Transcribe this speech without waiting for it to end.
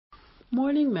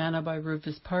Morning Manna by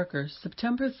Rufus Parker,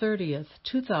 September 30th,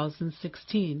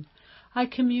 2016. I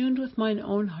communed with mine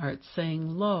own heart,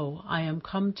 saying, Lo, I am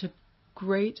come to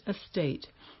great estate,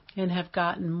 and have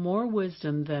gotten more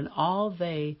wisdom than all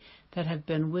they that have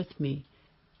been with me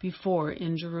before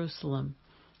in Jerusalem.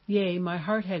 Yea, my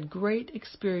heart had great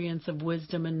experience of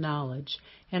wisdom and knowledge,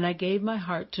 and I gave my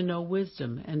heart to know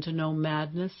wisdom, and to know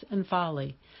madness and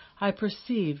folly. I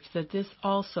perceived that this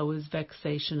also is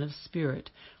vexation of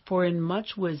spirit, for in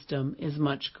much wisdom is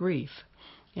much grief.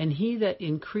 And he that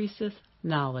increaseth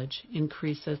knowledge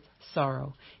increaseth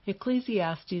sorrow.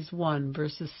 Ecclesiastes 1,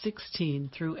 verses 16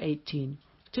 through 18.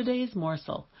 Today's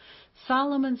morsel.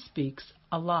 Solomon speaks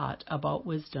a lot about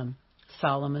wisdom.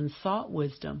 Solomon sought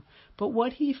wisdom, but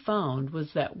what he found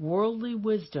was that worldly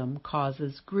wisdom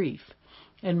causes grief,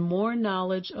 and more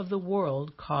knowledge of the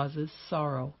world causes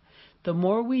sorrow. The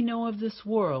more we know of this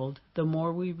world, the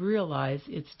more we realize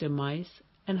its demise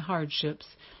and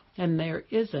hardships, and there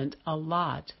isn't a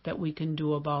lot that we can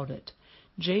do about it.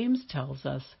 James tells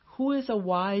us, Who is a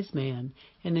wise man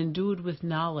and endued with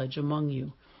knowledge among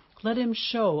you? Let him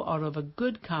show out of a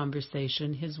good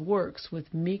conversation his works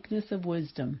with meekness of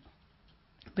wisdom.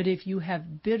 But if you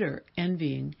have bitter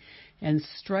envying and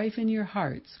strife in your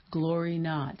hearts, glory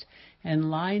not,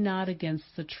 and lie not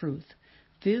against the truth.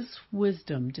 This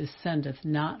wisdom descendeth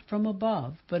not from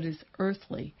above, but is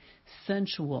earthly,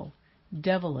 sensual,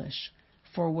 devilish.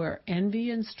 For where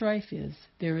envy and strife is,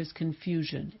 there is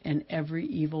confusion and every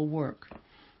evil work.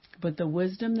 But the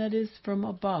wisdom that is from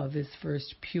above is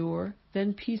first pure,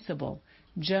 then peaceable,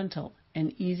 gentle,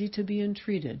 and easy to be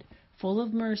entreated, full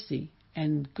of mercy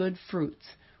and good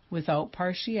fruits, without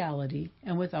partiality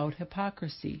and without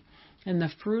hypocrisy. And the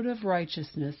fruit of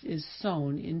righteousness is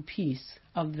sown in peace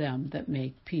of them that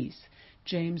make peace.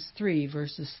 James 3,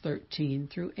 verses 13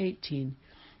 through 18.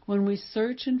 When we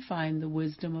search and find the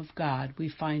wisdom of God, we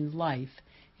find life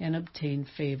and obtain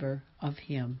favor of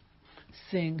Him.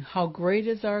 Sing, How great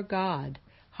is our God!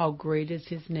 How great is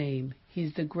His name!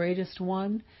 He's the greatest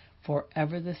one,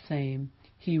 forever the same.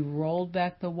 He rolled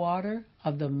back the water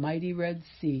of the mighty Red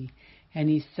Sea, and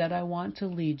He said, I want to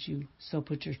lead you, so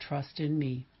put your trust in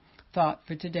me. Thought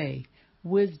for today,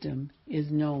 wisdom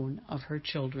is known of her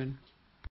children.